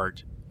feedback to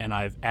heart, and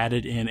I've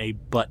added in a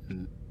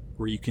button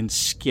where you can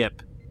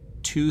skip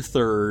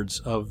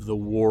 2/3 of the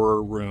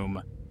war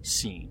room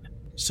scene.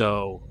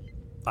 So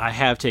I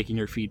have taken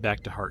your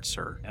feedback to heart,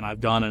 sir, and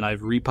I've gone and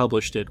I've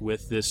republished it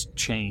with this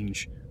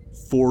change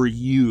for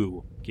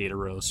you,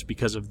 Gatoros,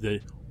 because of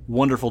the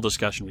wonderful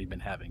discussion we've been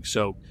having.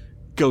 So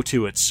go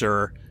to it,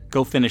 sir.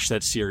 Go finish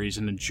that series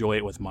and enjoy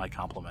it with my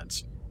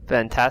compliments.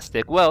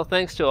 Fantastic. Well,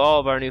 thanks to all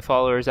of our new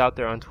followers out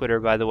there on Twitter,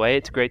 by the way.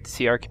 It's great to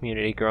see our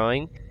community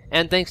growing.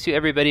 And thanks to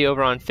everybody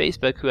over on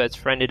Facebook who has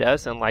friended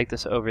us and liked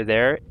us over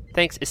there.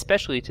 Thanks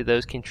especially to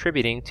those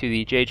contributing to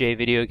the JJ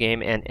Video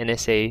Game and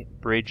NSA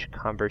Bridge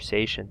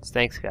conversations.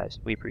 Thanks, guys.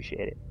 We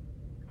appreciate it.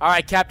 All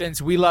right,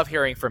 Captains, we love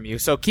hearing from you,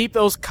 so keep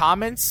those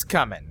comments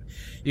coming.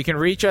 You can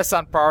reach us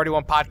on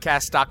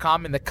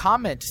PriorityOnePodcast.com in the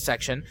comment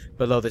section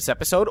below this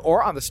episode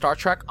or on the Star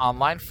Trek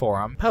Online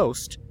Forum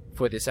post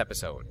for this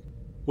episode.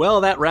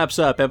 Well, that wraps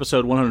up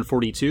episode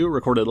 142,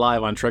 recorded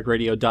live on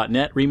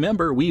TrekRadio.net.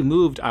 Remember, we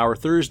moved our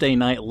Thursday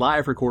night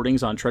live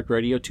recordings on Trek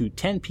Radio to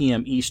 10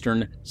 p.m.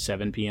 Eastern,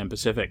 7 p.m.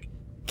 Pacific.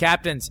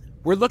 Captains,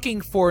 we're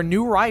looking for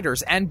new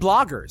writers and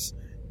bloggers.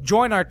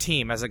 Join our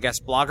team as a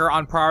guest blogger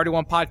on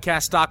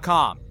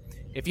PriorityOnePodcast.com.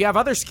 If you have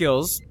other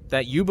skills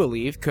that you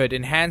believe could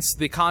enhance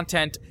the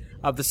content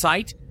of the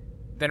site,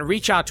 then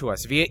reach out to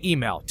us via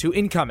email to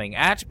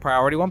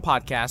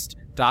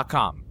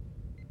incoming@PriorityOnePodcast.com.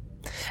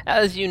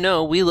 As you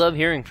know, we love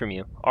hearing from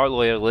you, our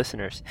loyal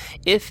listeners.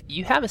 If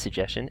you have a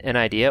suggestion, an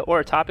idea,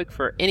 or a topic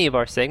for any of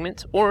our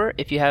segments, or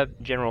if you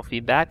have general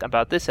feedback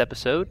about this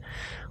episode,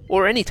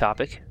 or any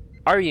topic,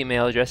 our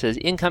email address is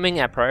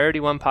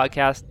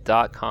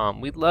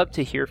incoming@PriorityOnePodcast.com. We'd love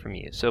to hear from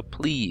you, so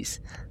please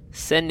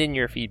send in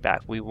your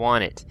feedback. We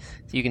want it.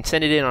 So you can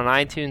send it in on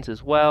iTunes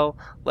as well.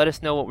 Let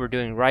us know what we're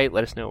doing right.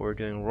 Let us know what we're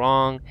doing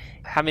wrong.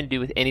 Having to do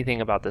with anything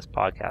about this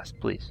podcast,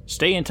 please.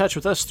 Stay in touch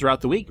with us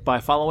throughout the week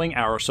by following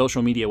our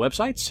social media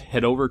websites.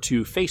 Head over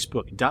to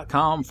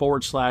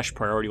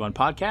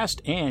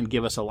Facebook.com/PriorityOnePodcast and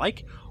give us a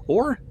like,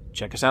 or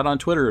check us out on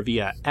Twitter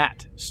via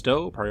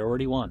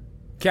 @StowPriority1.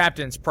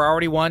 Captains,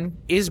 Priority One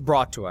is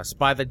brought to us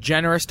by the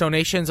generous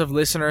donations of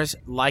listeners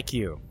like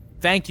you.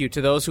 Thank you to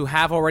those who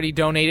have already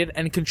donated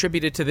and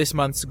contributed to this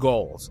month's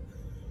goals.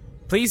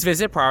 Please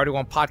visit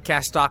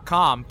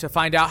PriorityOnePodcast.com to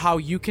find out how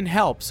you can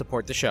help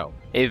support the show.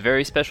 A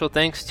very special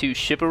thanks to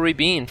Chivalry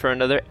Bean for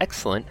another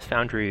excellent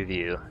Foundry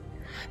review.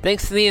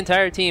 Thanks to the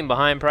entire team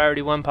behind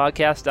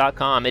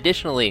PriorityOnePodcast.com.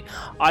 Additionally,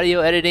 audio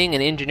editing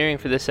and engineering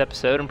for this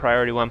episode and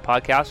Priority One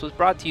Podcast was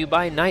brought to you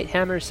by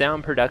Nighthammer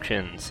Sound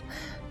Productions.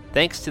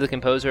 Thanks to the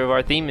composer of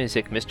our theme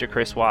music, Mr.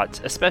 Chris Watts.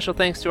 A special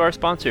thanks to our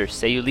sponsor,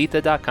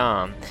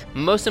 Sayulita.com.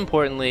 Most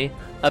importantly,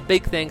 a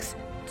big thanks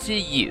to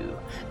you,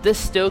 the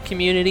Stow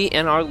community,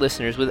 and our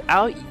listeners.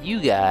 Without you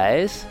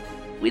guys,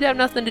 we'd have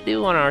nothing to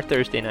do on our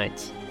Thursday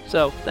nights.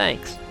 So,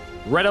 thanks.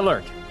 Red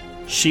alert.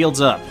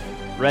 Shields up.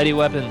 Ready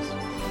weapons.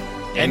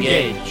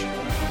 Engage.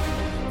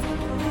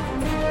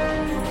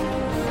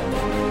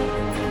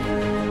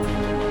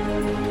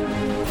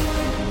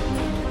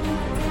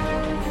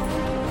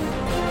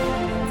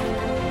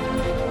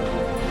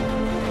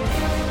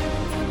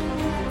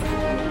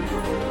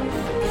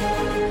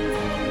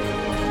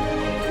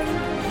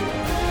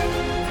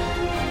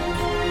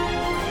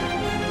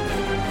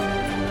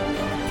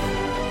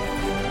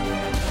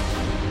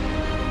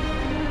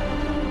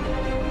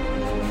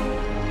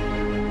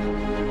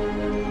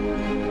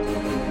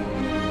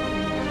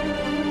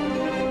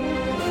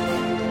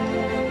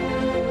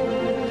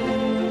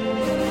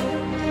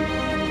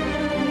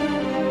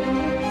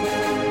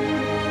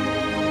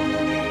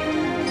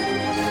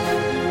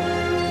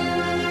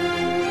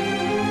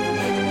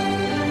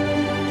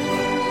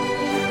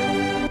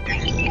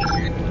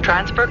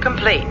 Transfer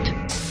complete.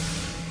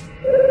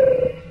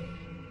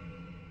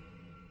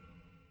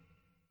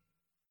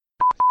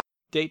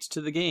 Dates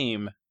to the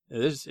game.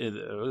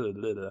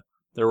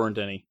 There weren't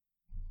any.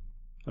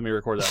 Let me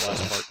record that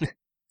last part.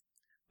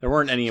 There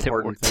weren't any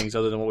important things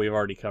other than what we've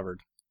already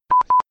covered.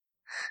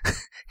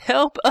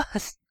 Help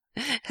us!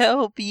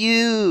 Help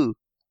you!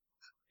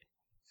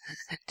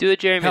 Do a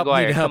Jerry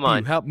Maguire. Come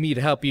on. Help me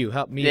to help you.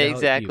 Help me to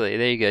exactly. help you.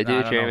 There you go. Do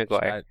a Jerry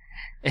Maguire.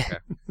 Okay.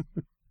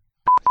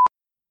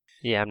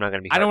 Yeah, I'm not going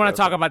to be. I don't want to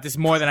talk about this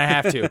more than I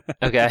have to.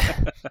 Okay.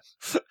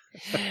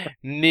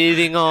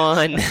 Moving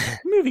on.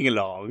 Moving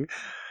along.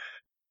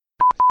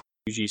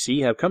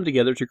 UGC have come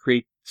together to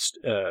create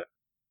a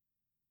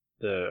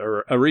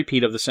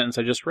repeat of the sentence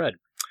I just read.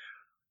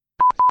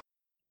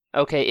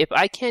 Okay, if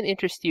I can't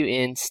interest you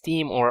in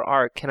Steam or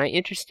Arc, can I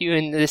interest you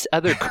in this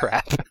other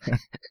crap?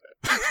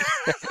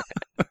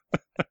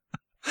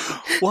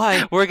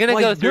 Why? We're gonna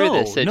go through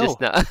this, so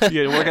just not.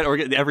 Yeah, we're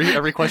gonna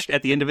every question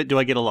at the end of it. Do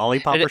I get a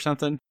lollipop or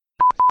something?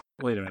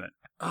 Wait a minute.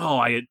 Oh,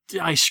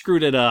 I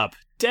screwed it up.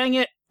 Dang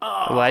it!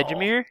 Oh, Elijah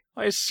Mir?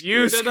 You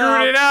screwed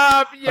it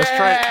up. Yeah! I was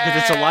trying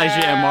because it's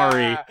Elijah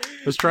Amari. I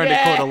was trying to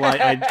quote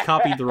Elijah. I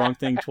copied the wrong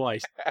thing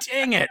twice.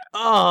 Dang it!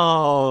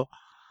 Oh.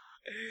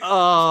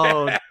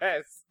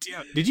 Yes.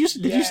 Damn. Did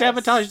you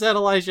sabotage that,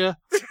 Elijah?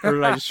 Or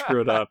did I just screw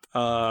it up?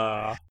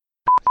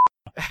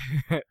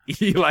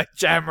 Eli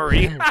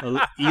Jammery.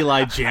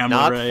 Eli Jammery.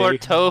 Not for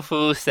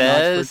Tofu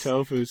says. Not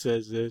for Tofu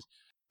says this.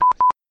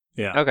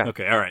 Yeah.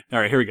 Okay. All right.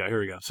 Here we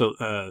go. So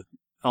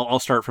I'll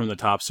start from the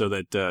top so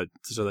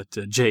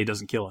that Jay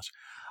doesn't kill us.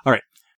 All right.